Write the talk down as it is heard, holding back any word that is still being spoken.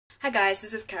Hi guys,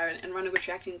 this is Karen and we're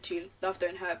reacting to Love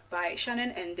Don't Hurt by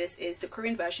Shannon, and this is the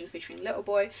Korean version featuring Little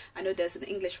Boy. I know there's an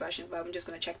English version, but I'm just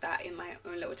going to check that in my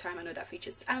own little time. I know that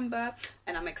features Amber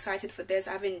and I'm excited for this.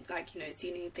 I haven't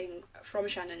seen anything from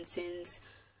Shannon since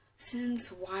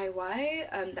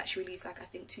YY that she released I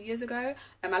think 2 years ago.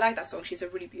 I like that song. She's a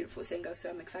really beautiful singer, so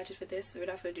I'm excited for this. So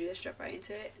without further ado, let's jump right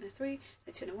into it. In a 3,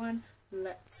 a 2, and a 1,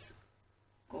 let's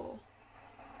go.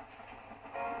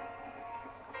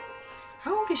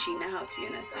 How old is she now, to be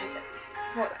honest?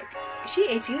 Is she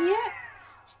 18 yet?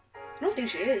 I don't think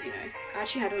she is,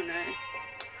 Actually, I don't know.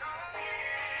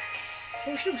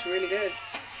 Oh, she looks really good.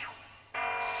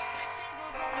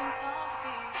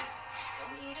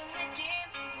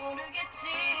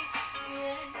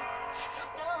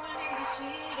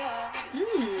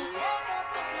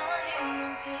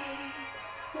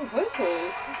 Oh,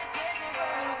 vocals.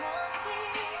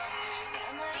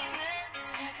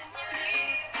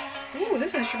 Oh,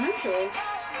 this instrumental.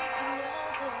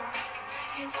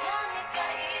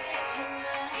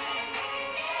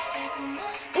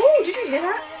 Oh, did you hear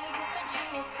that?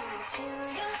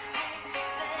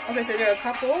 Okay, so there are a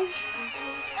couple.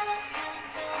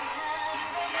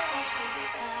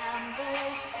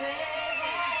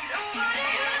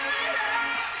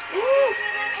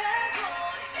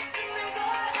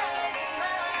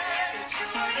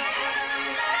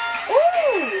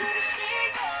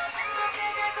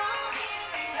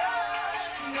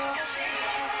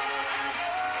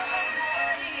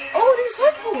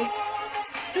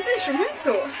 This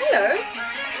instrumental, hello.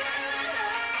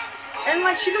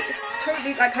 And she looks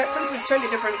totally her concept is totally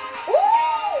different.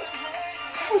 Oh,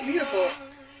 that was beautiful.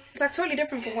 It's totally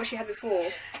different from what she had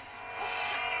before.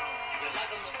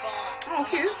 Oh,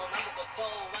 cute.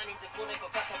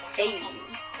 Hey,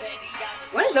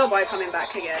 when is Lil Boy coming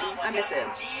back again? I miss him.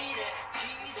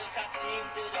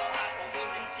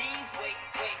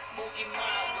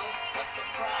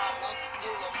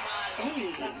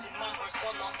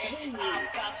 Hey.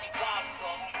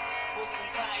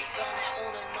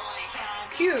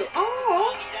 Cute.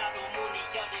 Oh.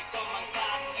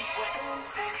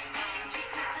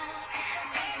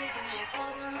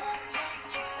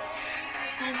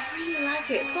 I really like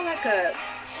it. It's got a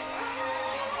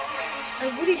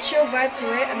really chill vibe to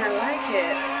it, and I like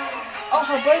it. Oh,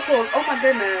 her vocals. Oh my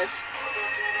goodness.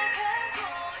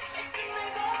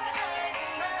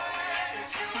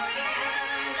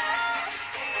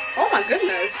 Oh my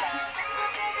goodness.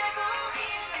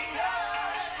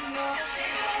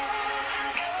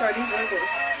 Sorry, these vocals.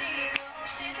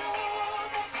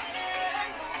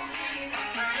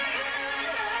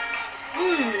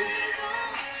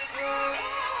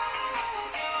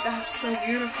 That's so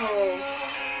beautiful.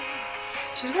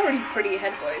 She's got a really pretty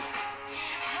head voice.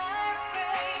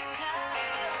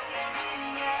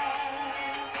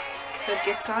 The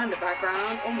guitar in the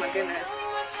background. Oh my goodness.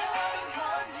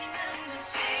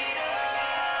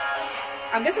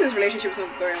 I'm guessing this relationship's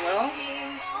not going well.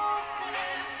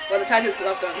 Well, the title is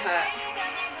Love Don't Hurt.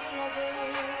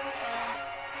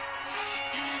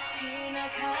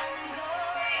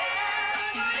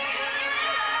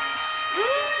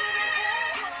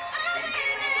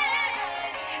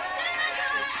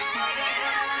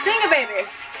 Sing it, baby.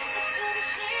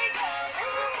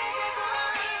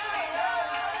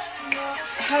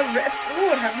 Her riffs,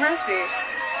 Lord have mercy.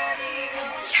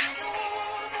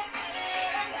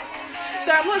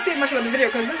 So I'm not saying much about the video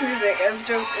because this music is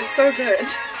it's so good.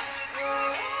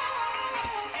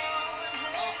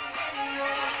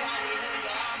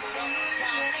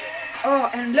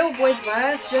 Oh, and Lil Boy's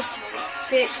verse just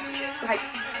fits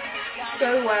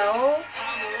so well.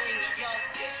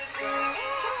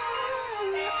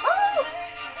 Oh!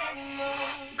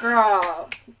 Girl,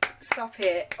 stop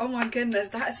it. Oh my goodness,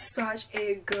 that is such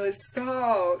a good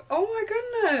song. Oh my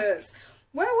goodness.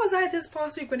 Where was I this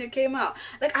past week when it came out?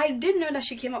 I did know that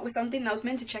she came up with something and I was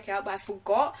meant to check it out, but I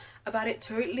forgot about it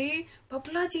totally. But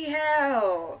bloody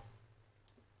hell.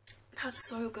 That's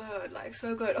so good,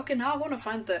 so good. Okay, now I want to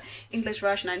find the English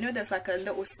version. I know there's a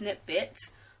little snippet,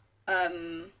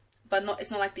 but it's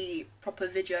not the proper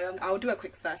video. I'll do a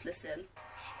quick first listen.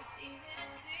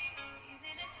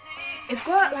 It's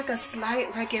got a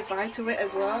slight reggae vibe to it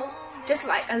as well. Just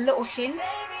a little hint.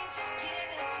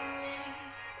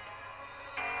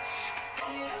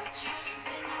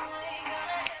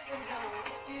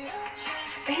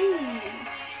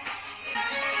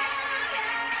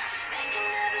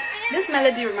 This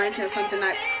melody reminds me of something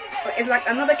it's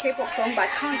another K-pop song, but I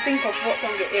can't think of what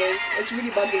song it is. It's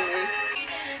really bugging me.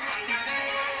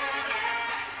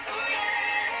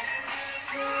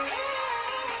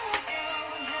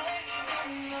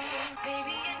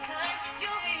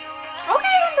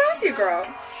 Okay, I'm you, girl.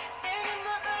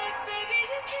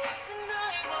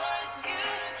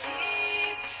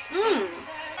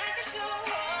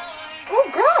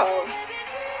 girl.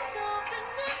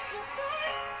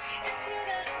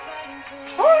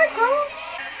 Alright, girl.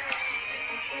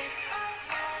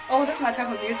 Oh, that's my type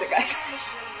of music, guys.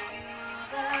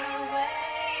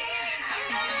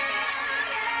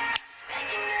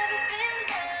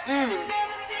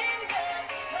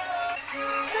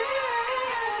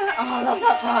 Oh, I love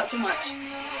that part so much.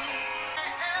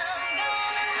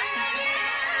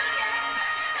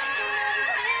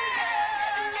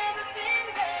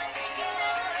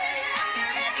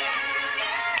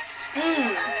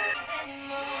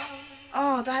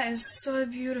 Oh, that is so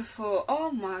beautiful.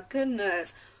 Oh my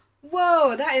goodness.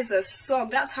 Whoa, that is a song.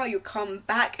 That's how you come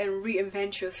back and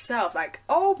reinvent yourself. Like,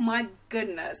 oh my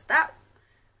goodness. That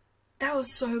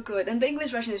was so good, and the English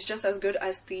version is just as good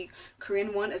as the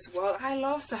Korean one as well. I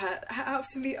love that. I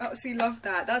absolutely love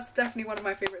that. That's definitely one of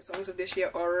my favorite songs of this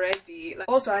year already. Like,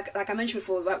 also, like I mentioned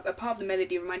before, a part of the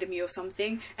melody reminded me of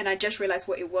something, and I just realized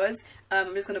what it was.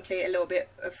 I'm just gonna play it a little bit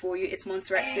for you. It's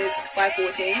Monster X's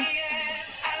 514.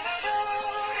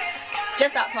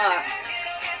 Just that part,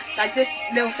 like this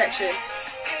little section.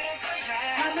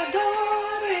 I'm adoring.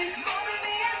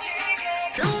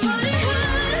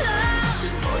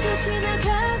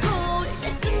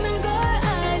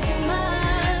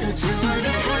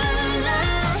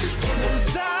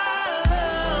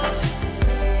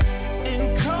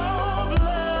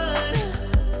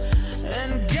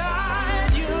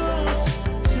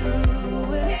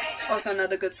 Also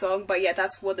another good song, but yeah,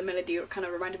 that's what the melody kind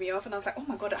of reminded me of, and I was like, oh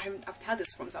my god, I've heard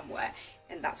this from somewhere,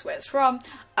 and that's where it's from.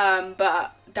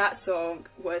 But that song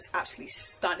was absolutely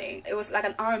stunning. It was like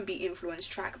an R&B influenced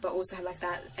track, but also had like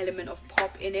that element of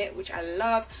pop in it, which I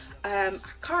love. I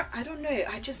don't know,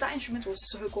 that instrumental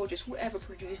was so gorgeous. Whoever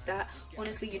produced that,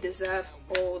 honestly, you deserve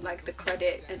all like the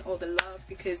credit and all the love,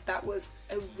 because that was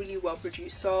a really well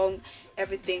produced song.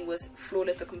 Everything was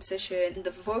flawless, the composition, the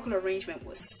vocal arrangement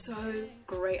was so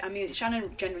great. I mean,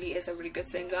 Shannon generally is a really good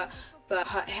singer, but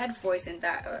her head voice in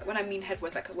that, when I mean head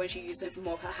voice, like when she uses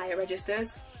more of her higher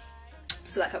registers,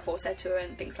 so like her falsetto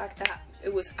and things like that,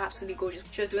 it was absolutely gorgeous.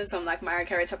 She was doing some like Mariah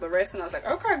Carey type of riffs, and I was like,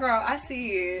 okay girl, I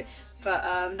see you. But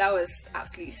that was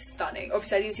absolutely stunning.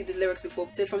 Obviously I didn't see the lyrics before,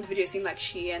 so from the video it seemed like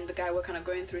she and the guy were kind of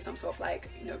going through some sort of like,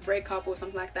 you know, breakup or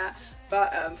something like that.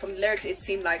 But from the lyrics it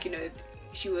seemed like, you know,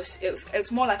 it's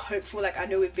more like hopeful, like I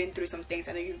know we've been through some things,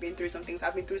 I know you've been through some things,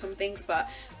 I've been through some things, but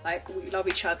like we love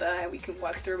each other and we can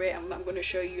work through it, and I'm going to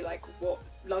show you like what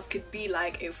love could be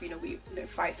like if, you know, we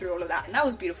fight through all of that. And that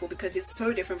was beautiful because it's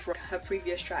so different from her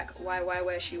previous track Why,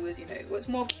 where she was, you know, it was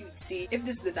more cutesy. If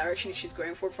this is the direction she's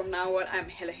going for from now on, I'm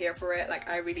hella here for it. Like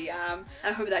I really am.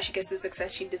 I hope that she gets the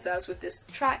success she deserves with this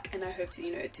track, and I hope to,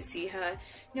 you know, to see her,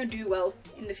 you know, do well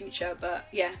in the future. But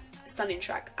yeah, stunning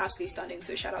track, absolutely stunning.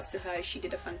 So shout outs to her, she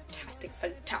did a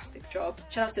fantastic job.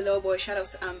 Shout outs to Lil Boy, shout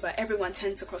outs to Amber, everyone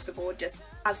 10s across the board, just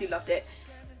absolutely loved it.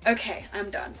 Okay,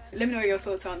 I'm done. Let me know your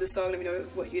thoughts on this song, let me know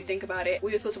what you think about it,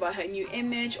 what your thoughts about her new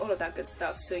image, all of that good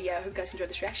stuff. So yeah, I hope you guys enjoyed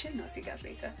this reaction, and I'll see you guys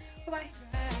later. Bye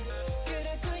bye.